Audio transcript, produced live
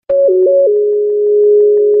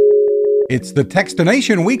It's the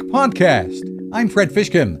Techstination Week podcast. I'm Fred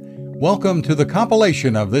Fishkin. Welcome to the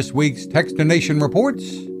compilation of this week's Techstination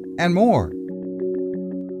reports and more.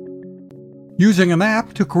 Using an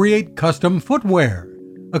app to create custom footwear.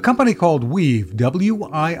 A company called Wiivv,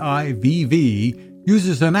 W-I-I-V-V,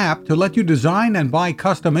 uses an app to let you design and buy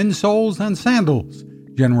custom insoles and sandals.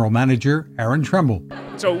 General Manager Aaron Tremble.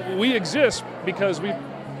 So we exist because we've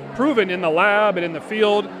proven in the lab and in the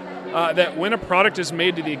field that when a product is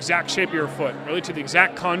made to the exact shape of your foot, really to the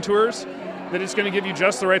exact contours, that it's going to give you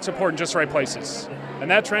just the right support in just the right places. And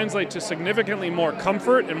that translates to significantly more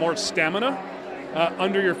comfort and more stamina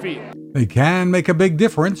under your feet. They can make a big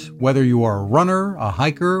difference, whether you are a runner, a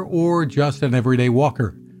hiker, or just an everyday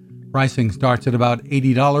walker. Pricing starts at about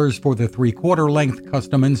 $80 for the 3/4 length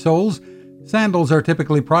custom insoles. Sandals are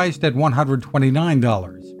typically priced at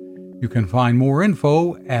 $129. You can find more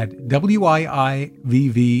info at wiivv.com.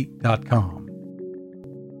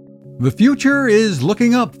 The future is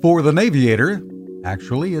looking up for the Naviator.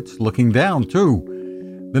 Actually, it's looking down too.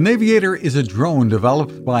 The Naviator is a drone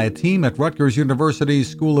developed by a team at Rutgers University's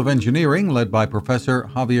School of Engineering led by Professor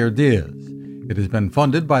Javier Diaz. It has been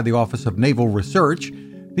funded by the Office of Naval Research.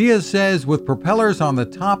 Diaz says with propellers on the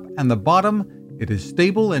top and the bottom, it is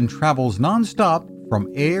stable and travels nonstop from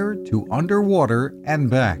air to underwater and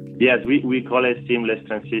back. Yes, we call it seamless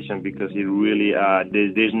transition because it really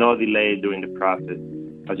there's no delay during the process.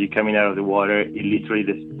 As you're coming out of the water, it literally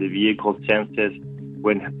the vehicle senses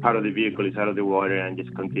when part of the vehicle is out of the water and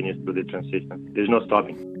just continues through the transition. There's no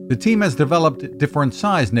stopping. The team has developed different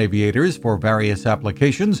size Naviators for various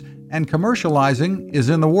applications, and commercializing is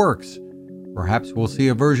in the works. Perhaps we'll see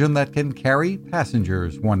a version that can carry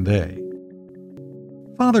passengers one day.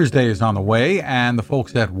 Father's Day is on the way, and the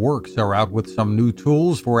folks at Works are out with some new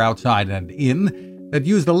tools for outside and in that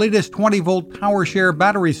use the latest 20-volt PowerShare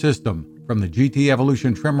battery system, from the GT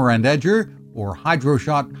Evolution trimmer and edger or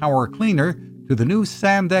HydroShot power cleaner to the new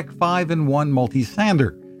Sandec 5-in-1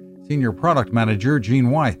 multi-sander. Senior Product Manager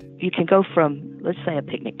Gene White. You can go from, let's say, a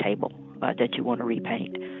picnic table that you want to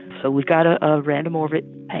repaint. So we've got a random orbit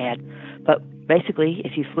pad, but basically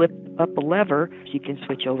if you flip up a lever, you can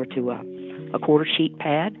switch over to a quarter sheet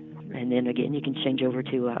pad, and then again you can change over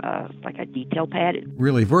to a detail pad.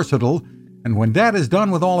 Really versatile, and when Dad is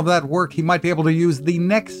done with all of that work, he might be able to use the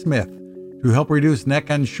Necksmith to help reduce neck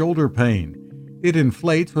and shoulder pain. It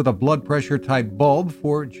inflates with a blood pressure type bulb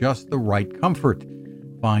for just the right comfort.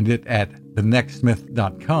 Find it at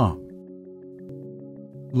thenecksmith.com.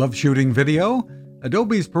 Love shooting video?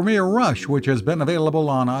 Adobe's Premiere Rush, which has been available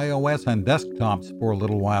on iOS and desktops for a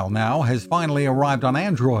little while now, has finally arrived on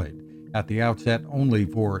Android. At the outset, only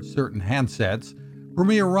for certain handsets,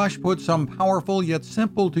 Premiere Rush puts some powerful yet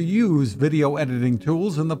simple-to-use video editing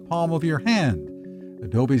tools in the palm of your hand.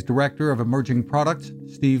 Adobe's Director of Emerging Products,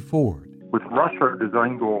 Steve Ford. With Rush, our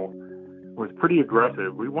design goal was pretty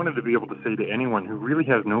aggressive. We wanted to be able to say to anyone who really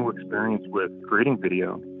has no experience with creating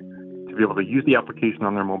video to be able to use the application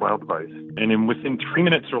on their mobile device. And then within 3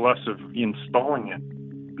 minutes or less of installing it,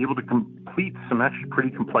 be able to complete some actually pretty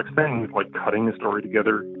complex things like cutting the story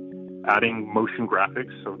together, adding motion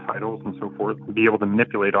graphics, so titles and so forth, and be able to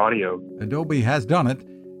manipulate audio. Adobe has done it.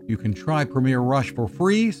 You can try Premiere Rush for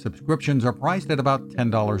free. Subscriptions are priced at about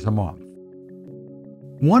 $10 a month.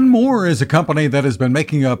 One More is a company that has been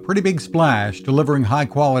making a pretty big splash, delivering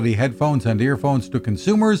high-quality headphones and earphones to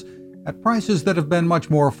consumers at prices that have been much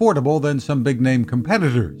more affordable than some big-name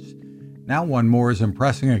competitors. Now One More is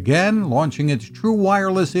impressing again, launching its true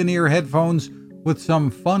wireless in-ear headphones with some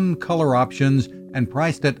fun color options and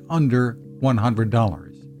priced at under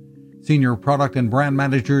 $100. Senior Product and Brand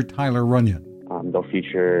Manager Tyler Runyon. They'll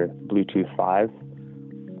feature Bluetooth 5.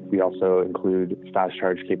 We also include fast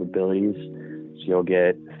charge capabilities, so you'll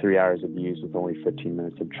get 3 hours of use with only 15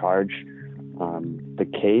 minutes of charge. The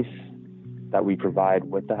case that we provide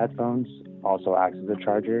with the headphones also acts as a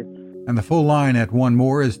charger. And the full line at One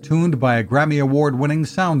More is tuned by a Grammy Award-winning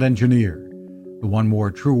sound engineer. The One More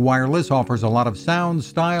True Wireless offers a lot of sound,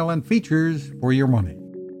 style, and features for your money.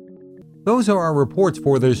 Those are our reports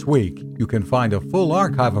for this week. You can find a full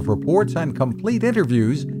archive of reports and complete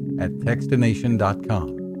interviews at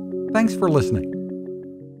Techstination.com. Thanks for listening.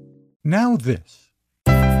 Now this.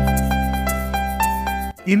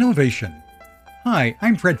 Innovation. Hi,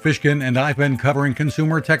 I'm Fred Fishkin, and I've been covering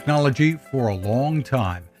consumer technology for a long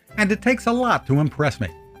time, and it takes a lot to impress me.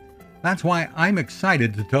 That's why I'm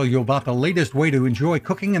excited to tell you about the latest way to enjoy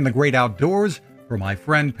cooking in the great outdoors from my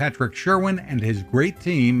friend Patrick Sherwin and his great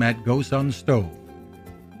team at GoSun Stove.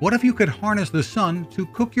 What if you could harness the sun to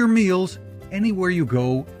cook your meals anywhere you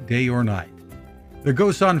go, day or night? The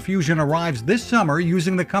GoSun Fusion arrives this summer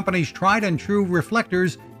using the company's tried and true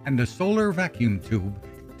reflectors and a solar vacuum tube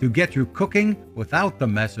to get you cooking without the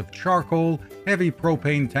mess of charcoal, heavy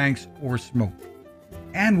propane tanks, or smoke.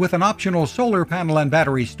 And with an optional solar panel and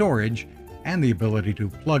battery storage, and the ability to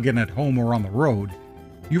plug in at home or on the road,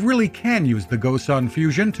 you really can use the GoSun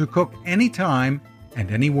Fusion to cook anytime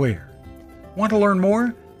and anywhere. Want to learn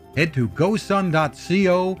more? Head to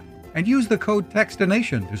gosun.co and use the code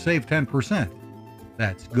TEXTINATION to save 10%.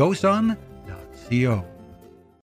 That's gosun.co.